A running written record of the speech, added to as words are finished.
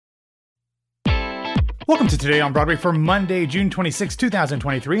Welcome to Today on Broadway for Monday, June 26,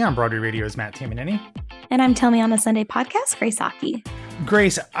 2023. I'm Broadway Radio's Matt Tamanini. And I'm Tell Me on a Sunday podcast, Grace Hockey.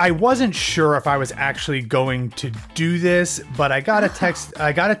 Grace, I wasn't sure if I was actually going to do this, but I got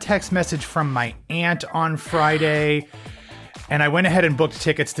a text message from my aunt on Friday, and I went ahead and booked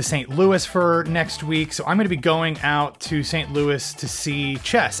tickets to St. Louis for next week. So I'm going to be going out to St. Louis to see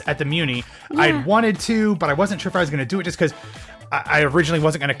Chess at the Muni. Yeah. I wanted to, but I wasn't sure if I was going to do it just because I originally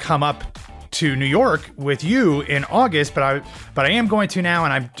wasn't going to come up to New York with you in August, but I am going to now,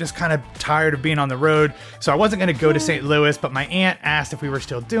 and I'm just kind of tired of being on the road. So I wasn't going to go to St. Louis, but my aunt asked if we were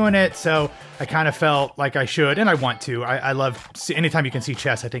still doing it, so I kind of felt like I should, and I want to. I love anytime you can see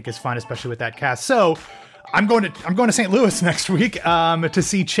Chess. I think is fun, especially with that cast. So I'm going to St. Louis next week to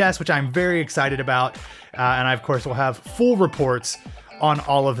see Chess, which I'm very excited about, and I of course will have full reports on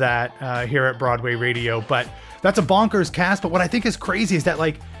all of that here at Broadway Radio. But that's a bonkers cast. But what I think is crazy is that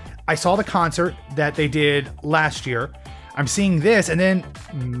I saw the concert that they did last year. I'm seeing this, and then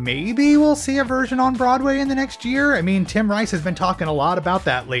maybe we'll see a version on Broadway in the next year. I mean, Tim Rice has been talking a lot about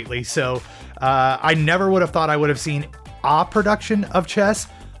that lately, so I never would have thought I would have seen a production of Chess,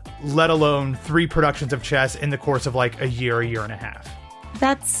 let alone 3 productions of Chess in the course of a year and a half.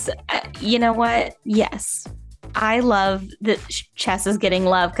 That's, you know what? Yes. I love that Chess is getting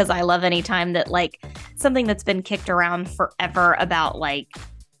love, because I love any time that something that's been kicked around forever about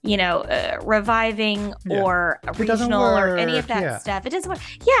reviving or regional or any of that stuff. It doesn't work.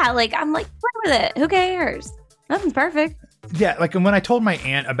 Yeah, I'm run with it. Who cares? Nothing's perfect. Yeah, and when I told my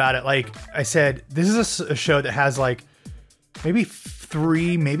aunt about it, I said, this is a show that has maybe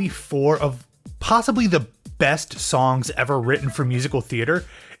 3, maybe 4 of possibly the best songs ever written for musical theater.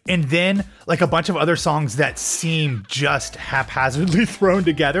 And then a bunch of other songs that seem just haphazardly thrown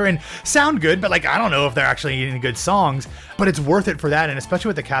together and sound good, but I don't know if they're actually any good songs, but it's worth it for that. And especially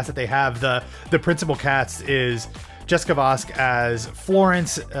with the cast that they have, the principal cast is Jessica Vosk as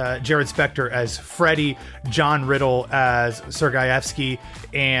Florence, Jared Spector as Freddie, John Riddle as Sergeyevsky,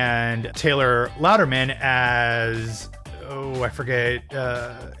 and Taylor Louderman as... I forget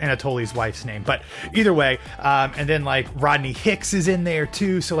Anatoly's wife's name, but either way, and then Rodney Hicks is in there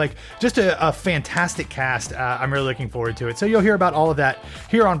too. So just a fantastic cast. I'm really looking forward to it. So you'll hear about all of that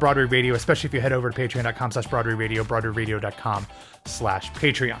here on Broadway Radio, especially if you head over to patreon.com/Broadway Radio,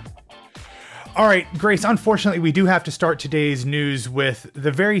 broadwayradio.com/Patreon. All right, Grace, unfortunately, we do have to start today's news with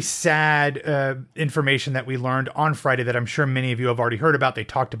the very sad information that we learned on Friday that I'm sure many of you have already heard about. They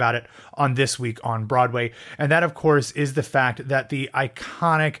talked about it on This Week on Broadway. And that, of course, is the fact that the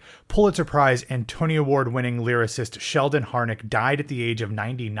iconic Pulitzer Prize and Tony Award winning lyricist Sheldon Harnick died at the age of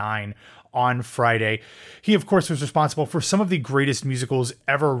 99 on Friday. He, of course, was responsible for some of the greatest musicals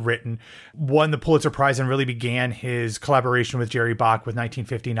ever written, won the Pulitzer Prize, and really began his collaboration with Jerry Bach with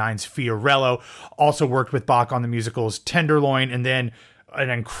 1959's Fiorello. Also worked with Bach on the musicals Tenderloin, and then an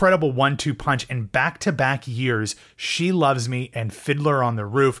incredible 1-2 punch in back-to-back years, She Loves Me and Fiddler on the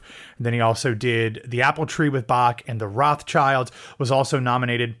Roof. And then he also did The Apple Tree with Bach, and The Rothschilds. Was also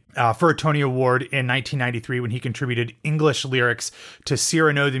nominated for a Tony Award in 1993 when he contributed English lyrics to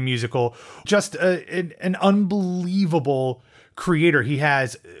Cyrano the Musical. Just an unbelievable creator. He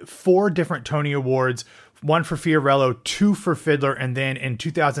has 4 different Tony Awards, 1 for Fiorello, 2 for Fiddler, and then in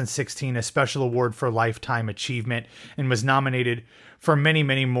 2016, a special award for Lifetime Achievement, and was nominated for many,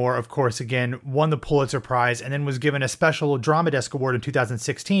 many more. Of course, again, won the Pulitzer Prize, and then was given a special Drama Desk Award in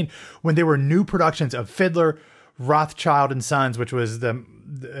 2016 when there were new productions of Fiddler, Rothschild and Sons, which was an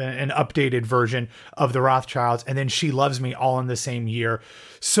updated version of the Rothschilds, and then She Loves Me, all in the same year.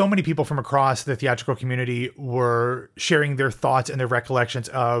 So many people from across the theatrical community were sharing their thoughts and their recollections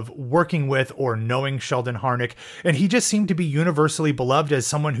of working with or knowing Sheldon Harnick, and he just seemed to be universally beloved as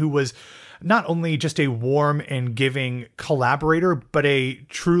someone who was not only just a warm and giving collaborator, but a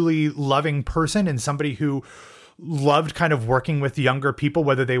truly loving person, and somebody who loved kind of working with younger people,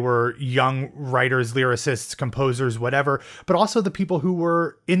 whether they were young writers, lyricists, composers, whatever, but also the people who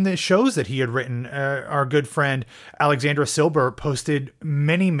were in the shows that he had written. Our good friend Alexandra Silber posted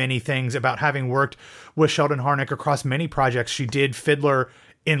many, many things about having worked with Sheldon Harnick across many projects. She did Fiddler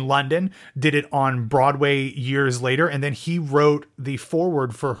in London, did it on Broadway years later, and then he wrote the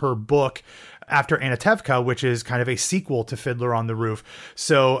foreword for her book After Anatevka, which is kind of a sequel to Fiddler on the Roof.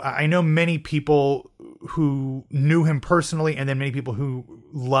 So I know many people who knew him personally, and then many people who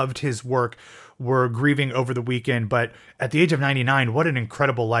loved his work were grieving over the weekend. But at the age of 99, what an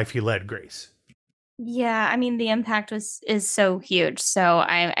incredible life he led, Grace. Yeah, I mean, the impact is so huge. So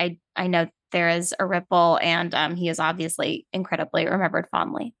I know there is a ripple, and he is obviously incredibly remembered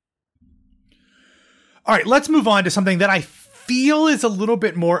fondly. All right, let's move on to something that I feel is a little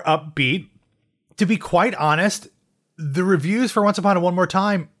bit more upbeat. To be quite honest, the reviews for Once Upon a One More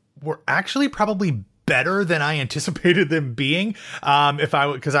Time were actually probably better than I anticipated them being.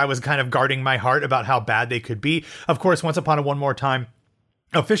 Because I was kind of guarding my heart about how bad they could be. Of course, Once Upon a One More Time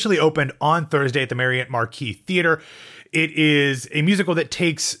officially opened on Thursday at the Marriott Marquis Theater. It is a musical that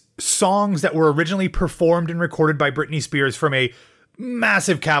takes songs that were originally performed and recorded by Britney Spears from a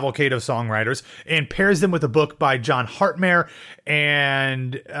massive cavalcade of songwriters and pairs them with a book by John Hartmere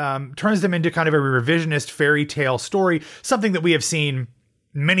and turns them into kind of a revisionist fairy tale story, something that we have seen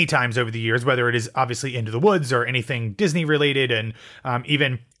many times over the years, whether it is obviously Into the Woods or anything Disney related, and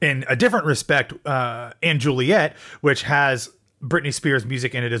even in a different respect, & Juliet, which has Britney Spears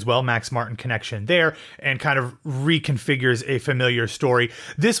music in it as well, Max Martin connection there, and kind of reconfigures a familiar story.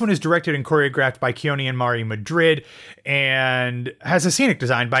 This one is directed and choreographed by Keone and Mari Madrid and has a scenic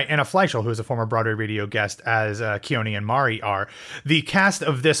design by Anna Fleischel, who is a former Broadway radio guest, as Keone and Mari are. The cast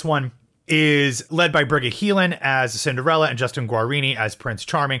of this one is led by Briga Heelan as Cinderella and Justin Guarini as Prince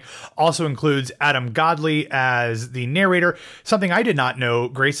Charming. Also includes Adam Godley as the narrator. Something I did not know,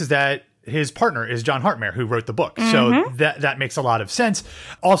 Grace, is that his partner is John Hartmere, who wrote the book. So that makes a lot of sense.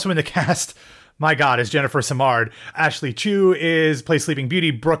 Also in the cast, my God, is Jennifer Samard. Ashley Chu plays Sleeping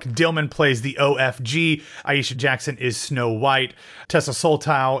Beauty. Brooke Dillman plays the OFG. Aisha Jackson is Snow White. Tessa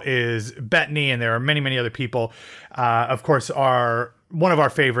Soltow is Bettany, and there are many, many other people. Of course, one of our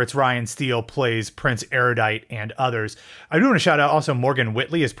favorites, Ryan Steele, plays Prince Erudite, and others. I do want to shout out also Morgan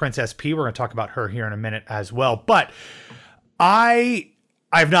Whitley as Princess P. We're going to talk about her here in a minute as well. But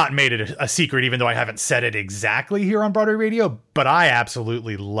I've not made it a secret, even though I haven't said it exactly here on Broadway Radio, but I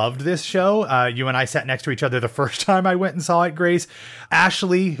absolutely loved this show. You and I sat next to each other the first time I went and saw it, Grace.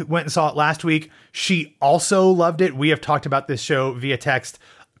 Ashley went and saw it last week. She also loved it. We have talked about this show via text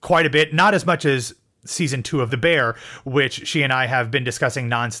quite a bit, not as much as season 2 of The Bear, which she and I have been discussing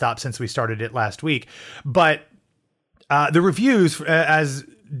nonstop since we started it last week. But the reviews, as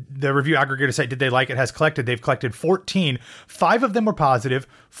the review aggregator site Did They Like It has collected, they've collected 14. 5 of them were positive,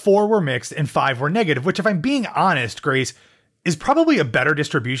 4 were mixed, and 5 were negative, which, if I'm being honest, Grace, is probably a better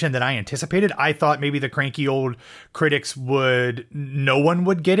distribution than I anticipated. I thought maybe the cranky old critics no one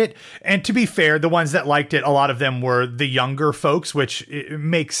would get it. And to be fair, the ones that liked it, a lot of them were the younger folks, which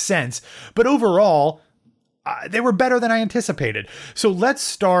makes sense. But overall, they were better than I anticipated. So let's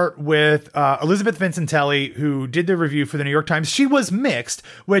start with Elizabeth Vincentelli, who did the review for the New York Times. She was mixed,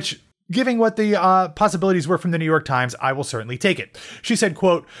 which, given what the possibilities were from the New York Times, I will certainly take it. She said,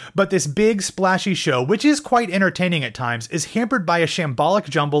 quote, "But this big, splashy show, which is quite entertaining at times, is hampered by a shambolic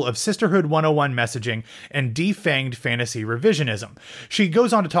jumble of Sisterhood 101 messaging and defanged fantasy revisionism." She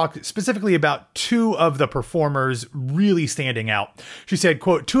goes on to talk specifically about 2 of the performers really standing out. She said,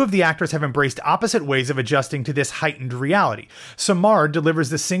 quote, "2 of the actors have embraced opposite ways of adjusting to this heightened reality. Samard delivers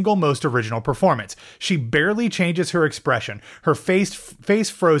the single most original performance. She barely changes her expression, her face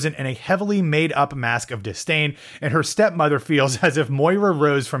frozen in a heavily made-up mask of disdain, and her stepmother feels as if Moira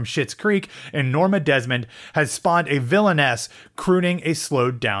Rose from Schitt's Creek and Norma Desmond has spawned a villainess crooning a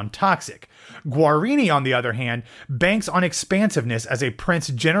slowed-down Toxic. Guarini, on the other hand, banks on expansiveness as a prince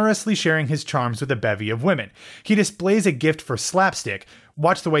generously sharing his charms with a bevy of women. He displays a gift for slapstick.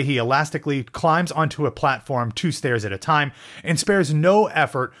 Watch the way he elastically climbs onto a platform 2 stairs at a time, and spares no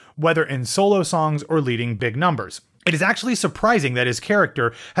effort, whether in solo songs or leading big numbers. It is actually surprising that his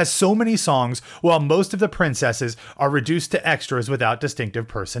character has so many songs, while most of the princesses are reduced to extras without distinctive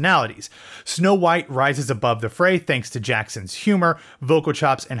personalities. Snow White rises above the fray thanks to Jackson's humor, vocal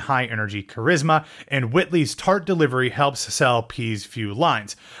chops, and high-energy charisma, and Whitley's tart delivery helps sell P's few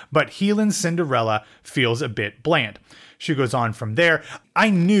lines. But Heelan's Cinderella feels a bit bland. She goes on from there.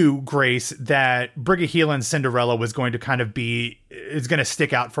 I knew, Grace, that Briga Heelan's Cinderella was going to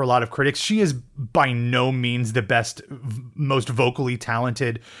stick out for a lot of critics. She is by no means the best, most vocally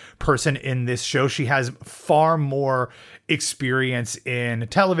talented person in this show. She has far more experience in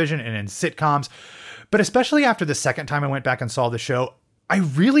television and in sitcoms. But especially after the second time I went back and saw the show, I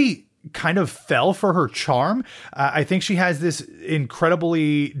really kind of fell for her charm. I think she has this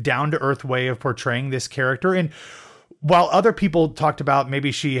incredibly down-to-earth way of portraying this character. And while other people talked about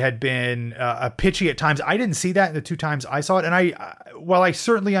maybe she had been pitchy at times, I didn't see that in the 2 times I saw it. And while I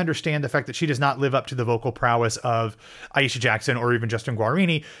certainly understand the fact that she does not live up to the vocal prowess of Aisha Jackson or even Justin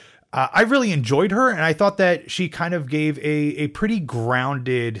Guarini, I really enjoyed her. And I thought that she kind of gave a pretty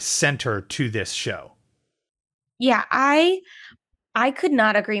grounded center to this show. Yeah, I could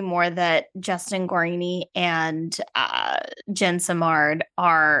not agree more that Justin Guarini and Jen Samard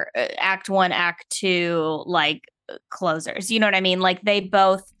are Act 1, Act 2, like, closers. You know what I mean? Like, they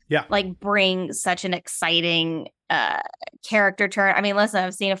both like bring such an exciting character turn. I mean, listen,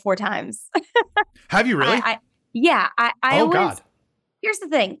 I've seen it 4 times. Have you really? I Oh, always, God. here's the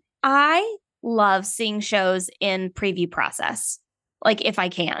thing. I love seeing shows in preview process, like if I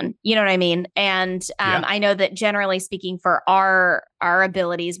can, you know what I mean? And Yeah. I know that generally speaking, for our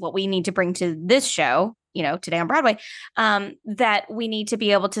abilities, what we need to bring to this show, today on Broadway, that we need to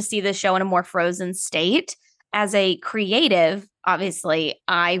be able to see the show in a more frozen state. As a creative, obviously,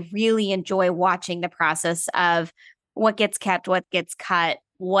 I really enjoy watching the process of what gets kept, what gets cut,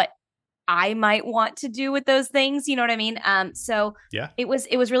 what I might want to do with those things. You know what I mean? So Yeah. it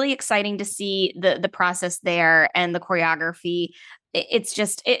was really exciting to see the process there and the choreography. It's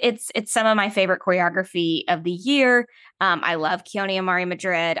some of my favorite choreography of the year. I love Keone Amari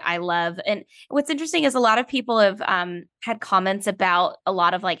Madrid. And what's interesting is a lot of people have had comments about a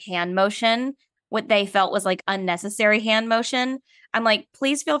lot of like hand motion, what they felt was like unnecessary hand motion. I'm like,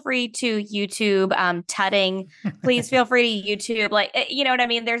 please feel free to YouTube tutting. Please feel free to YouTube, like, you know what I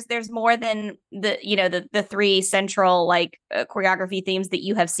mean. There's more than the three central like choreography themes that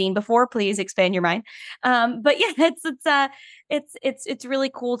you have seen before. Please expand your mind. But yeah, it's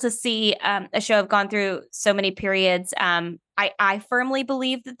really cool to see a show have gone through so many periods. I firmly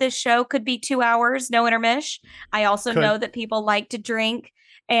believe that this show could be 2 hours, no intermish. I also know Could. that people like to drink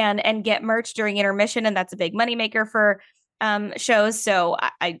and get merch during intermission, and that's a big moneymaker for shows. So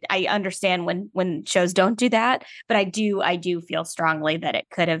I understand when shows don't do that, but I do feel strongly that it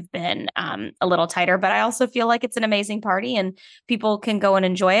could have been a little tighter. But I also feel like it's an amazing party and people can go and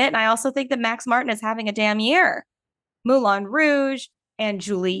enjoy it. And I also think that Max Martin is having a damn year. Moulin Rouge and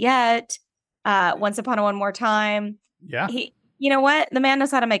Juliet, Once Upon a One More Time. Yeah. You know what? The man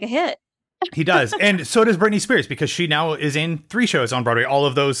knows how to make a hit. He does. And so does Britney Spears, because she now is in 3 shows on Broadway. All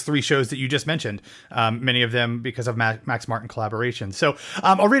of those 3 shows that you just mentioned, many of them because of Max Martin collaboration. So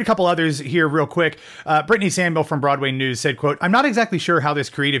I'll read a couple others here real quick. Brittany Samuel from Broadway News said, quote, "I'm not exactly sure how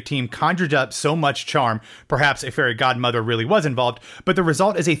this creative team conjured up so much charm. Perhaps a fairy godmother really was involved, but the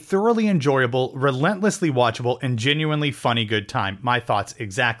result is a thoroughly enjoyable, relentlessly watchable, and genuinely funny good time. My thoughts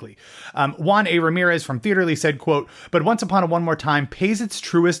exactly." Juan A. Ramirez from Theaterly said, quote, "But Once Upon a One More Time pays its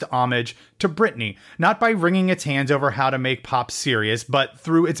truest homage to Britney, not by wringing its hands over how to make pop serious, but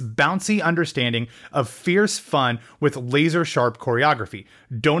through its bouncy understanding of fierce fun with laser sharp choreography.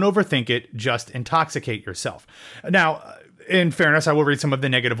 Don't overthink it, just intoxicate yourself." Now, in fairness, I will read some of the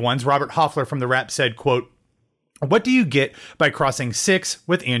negative ones. Robert Hoffler from The Wrap said, quote, "What do you get by crossing 6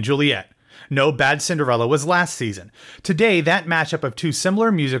 with Anne Juliet? No, Bad Cinderella was last season. Today, that matchup of 2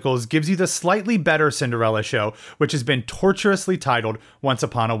 similar musicals gives you the slightly better Cinderella show, which has been tortuously titled Once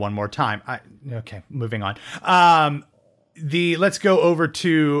Upon a One More Time." Okay, moving on. Let's go over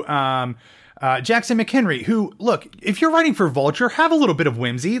to Jackson McHenry, who, look, if you're writing for Vulture, have a little bit of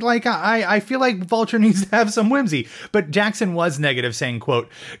whimsy. Like, I feel like Vulture needs to have some whimsy. But Jackson was negative, saying, quote,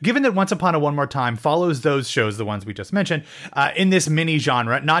 "Given that Once Upon a One More Time follows those shows, the ones we just mentioned, in this mini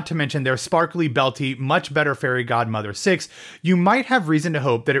genre, not to mention their sparkly, belty, much better Fairy Godmother 6, you might have reason to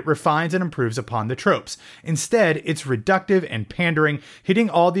hope that it refines and improves upon the tropes. Instead, it's reductive and pandering, hitting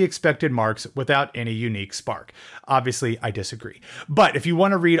all the expected marks without any unique spark." Obviously, I disagree. But if you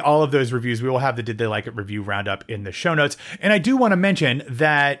want to read all of those reviews, we will have the Did They Like It review roundup in the show notes. And I do want to mention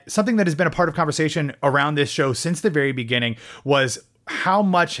that something that has been a part of conversation around this show since the very beginning was how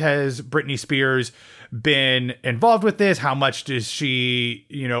much has Britney Spears been involved with this? How much does she,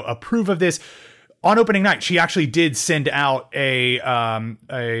 approve of this? On opening night, she actually did send out an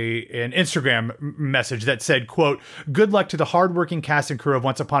Instagram message that said, quote, "Good luck to the hardworking cast and crew of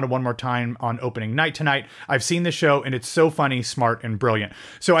Once Upon a One More Time on opening night tonight. I've seen the show and it's so funny, smart, and brilliant."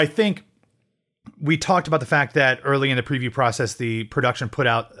 So I think we talked about the fact that early in the preview process, the production put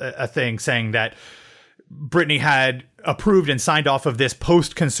out a thing saying that Britney had approved and signed off of this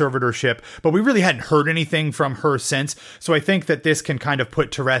post-conservatorship, but we really hadn't heard anything from her since. So I think that this can kind of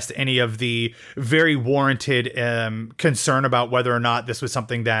put to rest any of the very warranted concern about whether or not this was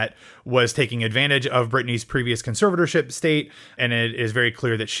something that was taking advantage of Britney's previous conservatorship state. And it is very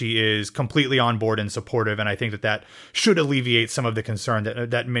clear that she is completely on board and supportive. And I think that that should alleviate some of the concern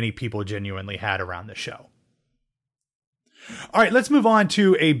that many people genuinely had around the show. All right, let's move on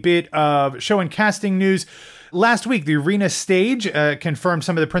to a bit of show and casting news. Last week, the Arena Stage confirmed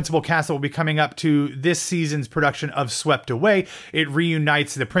some of the principal cast that will be coming up to this season's production of Swept Away. It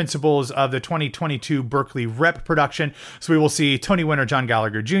reunites the principals of the 2022 Berkeley Rep production. So we will see Tony winner John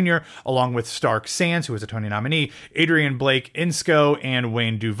Gallagher Jr., along with Stark Sands, who was a Tony nominee, Adrian Blake Insco, and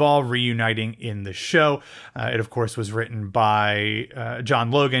Wayne Duvall reuniting in the show. It, of course, was written by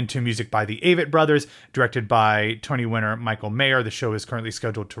John Logan to music by the Avett Brothers, directed by Tony winner Michael Mayer. The show is currently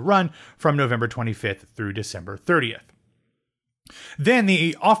scheduled to run from November 25th through December 30th. Then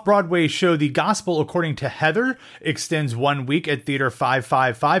the off-Broadway show The Gospel According to Heather extends 1 week at Theater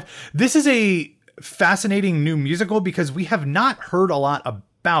 555. This is a fascinating new musical because we have not heard a lot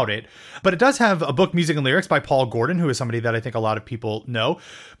about it, but it does have a book, music, and lyrics by Paul Gordon, who is somebody that I think a lot of people know.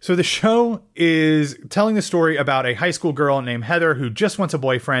 So the show is telling the story about a high school girl named Heather who just wants a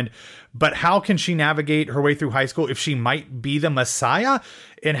boyfriend, but how can she navigate her way through high school if she might be the Messiah,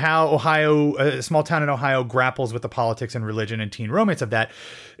 and how Ohio, a small town in Ohio, grapples with the politics and religion and teen romance of that.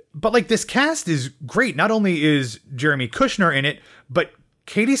 But like, this cast is great. Not only is Jeremy Kushner in it, but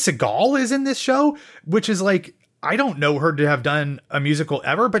Katie Sagal is in this show, which is like, I don't know her to have done a musical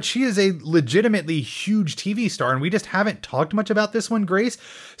ever, but she is a legitimately huge TV star, and we just haven't talked much about this one, Grace.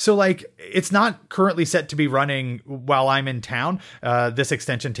 So like, it's not currently set to be running while I'm in town. This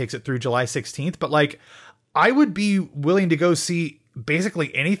extension takes it through July 16th, but like, I would be willing to go see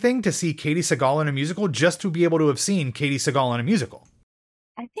basically anything to see Katie Sagal in a musical, just to be able to have seen Katie Sagal in a musical.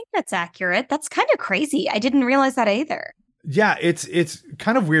 I think that's accurate. That's kind of crazy. I didn't realize that either. Yeah, it's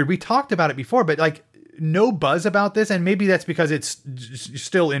kind of weird. We talked about it before, but like, no buzz about this, and maybe that's because it's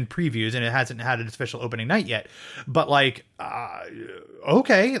still in previews and it hasn't had its official opening night yet. But like,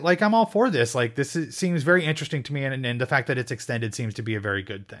 okay, like, I'm all for this. Like, seems very interesting to me, and the fact that it's extended seems to be a very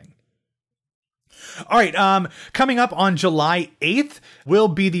good thing. All right, coming up on July 8th will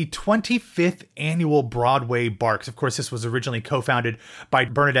be the 25th annual Broadway Barks. Of course, this was originally co-founded by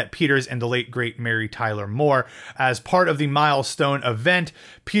Bernadette Peters and the late, great Mary Tyler Moore. As part of the milestone event,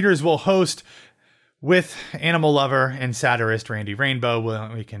 Peters will host with animal lover and satirist Randy Rainbow.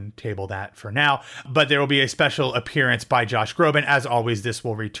 Well, we can table that for now, but there will be a special appearance by Josh Groban. As always, this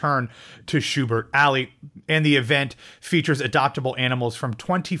will return to Schubert Alley, and the event features adoptable animals from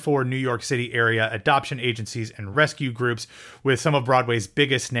 24 New York City area adoption agencies and rescue groups, with some of Broadway's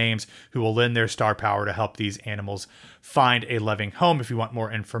biggest names who will lend their star power to help these animals find a loving home. If you want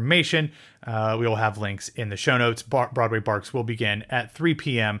more information, we will have links in the show notes. Broadway Barks will begin at 3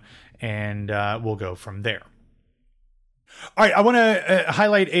 p.m. and we'll go from there. All right, I want to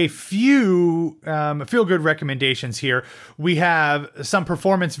highlight a few feel-good recommendations here. We have some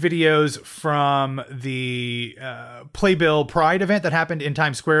performance videos from the Playbill Pride event that happened in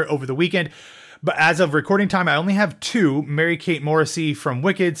Times Square over the weekend. But as of recording time, I only have two. Mary-Kate Morrissey from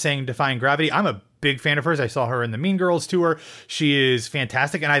Wicked sang Defying Gravity. I'm a big fan of hers. I saw her in the Mean Girls tour. She is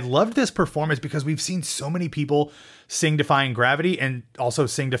fantastic. And I loved this performance because we've seen so many people sing Defying Gravity and also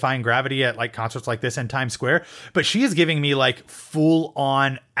sing Defying Gravity at like concerts like this in Times Square. But she is giving me like full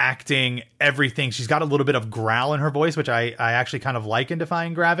on acting everything. She's got a little bit of growl in her voice, which I actually kind of like in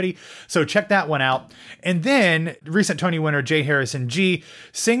Defying Gravity. So check that one out. And then recent Tony winner Jay Harrison G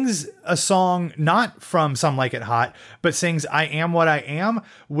sings a song not from Some Like It Hot, but sings I Am What I Am,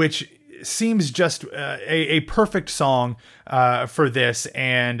 which seems just a perfect song for this,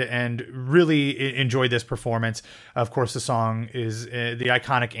 and really enjoyed this performance. Of course, the song is the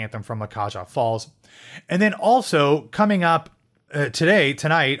iconic anthem from Lakaja Falls. And then also coming up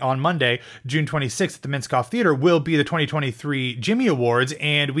tonight on Monday, June 26th at the Minskoff Theater will be the 2023 Jimmy Awards,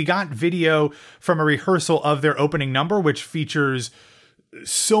 and we got video from a rehearsal of their opening number, which features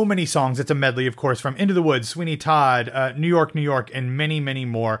so many songs. It's a medley, of course, from Into the Woods, Sweeney Todd, New York, New York, and many, many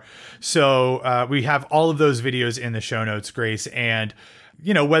more. So we have all of those videos in the show notes, Grace. And,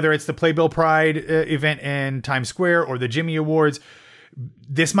 you know, whether it's the Playbill Pride event in Times Square or the Jimmy Awards,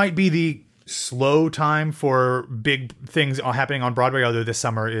 this might be the slow time for big things happening on Broadway, although this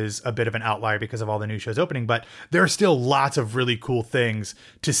summer is a bit of an outlier because of all the new shows opening. But there are still lots of really cool things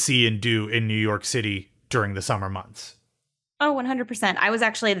to see and do in New York City during the summer months. Oh, 100%. I was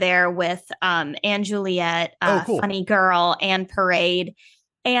actually there with Anne Juliet, cool. Funny Girl, and Parade,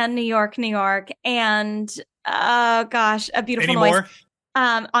 and New York, New York, and A Beautiful Noise more?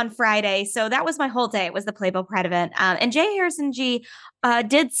 On Friday. So that was my whole day. It was the Playbill Pride event. And Jay Harrison G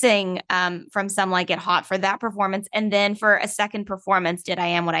did sing from Some Like It Hot for that performance. And then for a second performance did I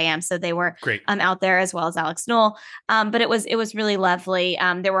Am What I Am. So they were great out there, as well as Alex Newell. But it was really lovely.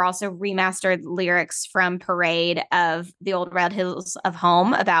 There were also remastered lyrics from Parade of the Old Red Hills of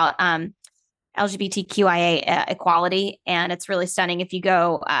Home about LGBTQIA equality. And it's really stunning. If you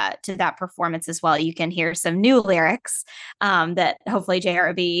go to that performance as well, you can hear some new lyrics that hopefully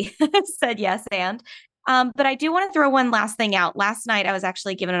JRB said yes and. But I do want to throw one last thing out. Last night, I was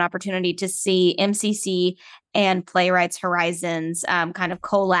actually given an opportunity to see MCC and Playwrights Horizons kind of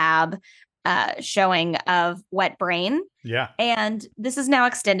collab showing of Wet Brain. Yeah. And this is now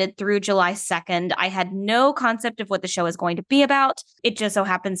extended through July 2nd. I had no concept of what the show is going to be about. It just so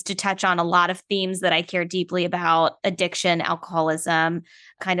happens to touch on a lot of themes that I care deeply about: addiction, alcoholism,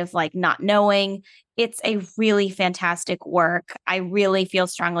 kind of like not knowing. It's a really fantastic work. I really feel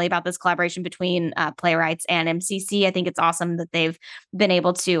strongly about this collaboration between playwrights and MCC. I think it's awesome that they've been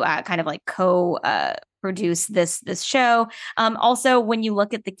able to kind of like produce this show. Also, when you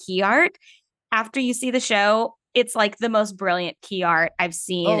look at the key art after you see the show, it's like the most brilliant key art I've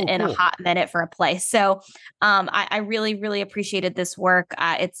seen in a hot minute for a play. So I really, really appreciated this work.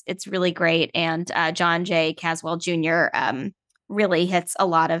 It's really great. And John J. Caswell Jr. Really hits a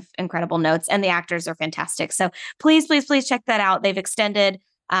lot of incredible notes, and the actors are fantastic. So please, please, please check that out. They've extended.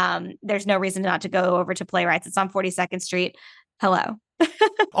 There's no reason not to go over to Playwrights. It's on 42nd Street. Hello.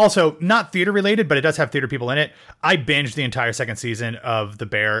 Also, not theater related, but it does have theater people in it. I binged the entire second season of The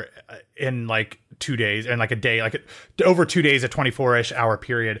Bear in like 2 days, and like a day, like over 2 days, a 24-ish hour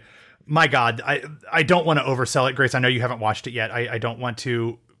period. My God, I don't want to oversell it, Grace. I know you haven't watched it yet. I don't want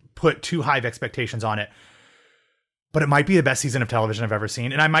to put too high of expectations on it. But it might be the best season of television I've ever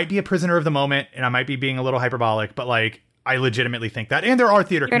seen. And I might be a prisoner of the moment, and I might be being a little hyperbolic, but like, I legitimately think that. And there are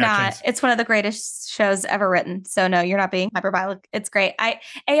theater connections. Not. It's one of the greatest shows ever written. So no, you're not being hyperbolic. It's great. Ayo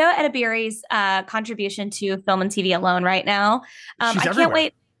Edebiri's contribution to film and TV alone right now. I can't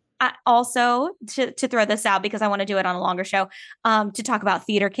wait also to throw this out, because I want to do it on a longer show, to talk about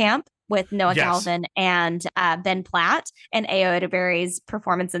Theater Camp with Noah Galvin and Ben Platt, and Ayo Edebiri's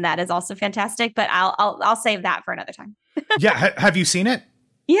performance in that is also fantastic. But I'll save that for another time. Yeah, have you seen it?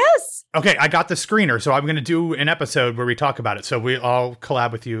 Yes. Okay, I got the screener, so I'm going to do an episode where we talk about it. So I'll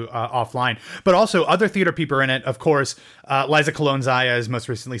collab with you offline. But also, other theater people are in it. Of course, Liza Colon-Zaya is most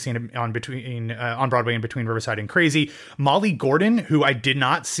recently seen on Broadway in Between Riverside and Crazy. Molly Gordon, who I did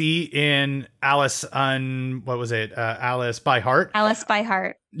not see in Alice by Heart. Alice by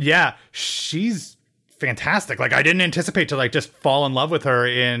Heart. Yeah, she's fantastic. Like, I didn't anticipate to like just fall in love with her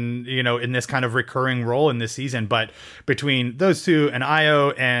in this kind of recurring role in this season, but between those two and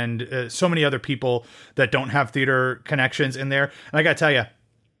Ayo and so many other people that don't have theater connections in there, and I gotta tell you,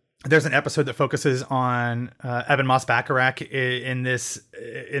 there's an episode that focuses on Ebon Moss-Bacharach in this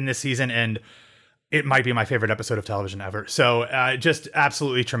season, and it might be my favorite episode of television ever. So just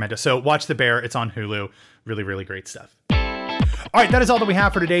absolutely tremendous. So watch The Bear. It's on Hulu. Really, really great stuff. All right, that is all that we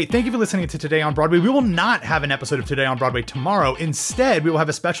have for today. Thank you for listening to Today on Broadway. We will not have an episode of Today on Broadway tomorrow. Instead, we will have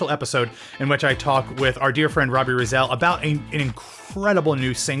a special episode in which I talk with our dear friend Robbie Rizal about an incredible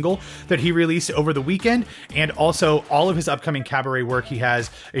new single that he released over the weekend, and also all of his upcoming cabaret work. He has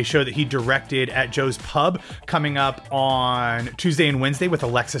a show that he directed at Joe's Pub coming up on Tuesday and Wednesday with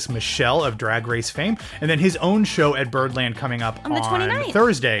Alexis Michelle of Drag Race fame, and then his own show at Birdland coming up on the 29th.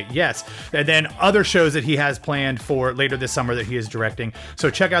 Thursday. Yes. And then other shows that he has planned for later this summer that he is directing. So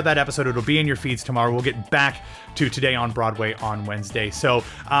check out that episode. It'll be in your feeds tomorrow. We'll get back to Today on Broadway on Wednesday. So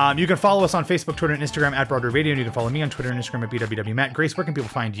you can follow us on Facebook, Twitter, and Instagram at Broadway Radio, and you can follow me on Twitter and Instagram at BWWMatt. Grace, where can people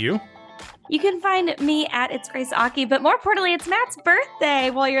find you? You can find me at It's Grace Aki, but more importantly, it's Matt's birthday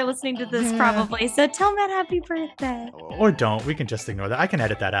while you're listening to this, probably. So tell Matt happy birthday. Or don't. We can just ignore that. I can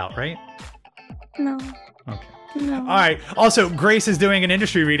edit that out, right? No. Okay. No. All right. Also, Grace is doing an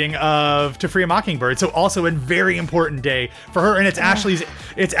industry reading of To Free a Mockingbird, so also a very important day for her, and it's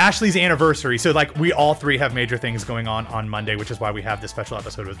Ashley's anniversary. So like we all three have major things going on Monday, which is why we have this special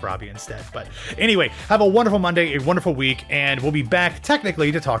episode with Robbie instead. But anyway, have a wonderful Monday, a wonderful week, and we'll be back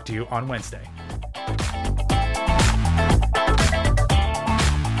technically to talk to you on Wednesday.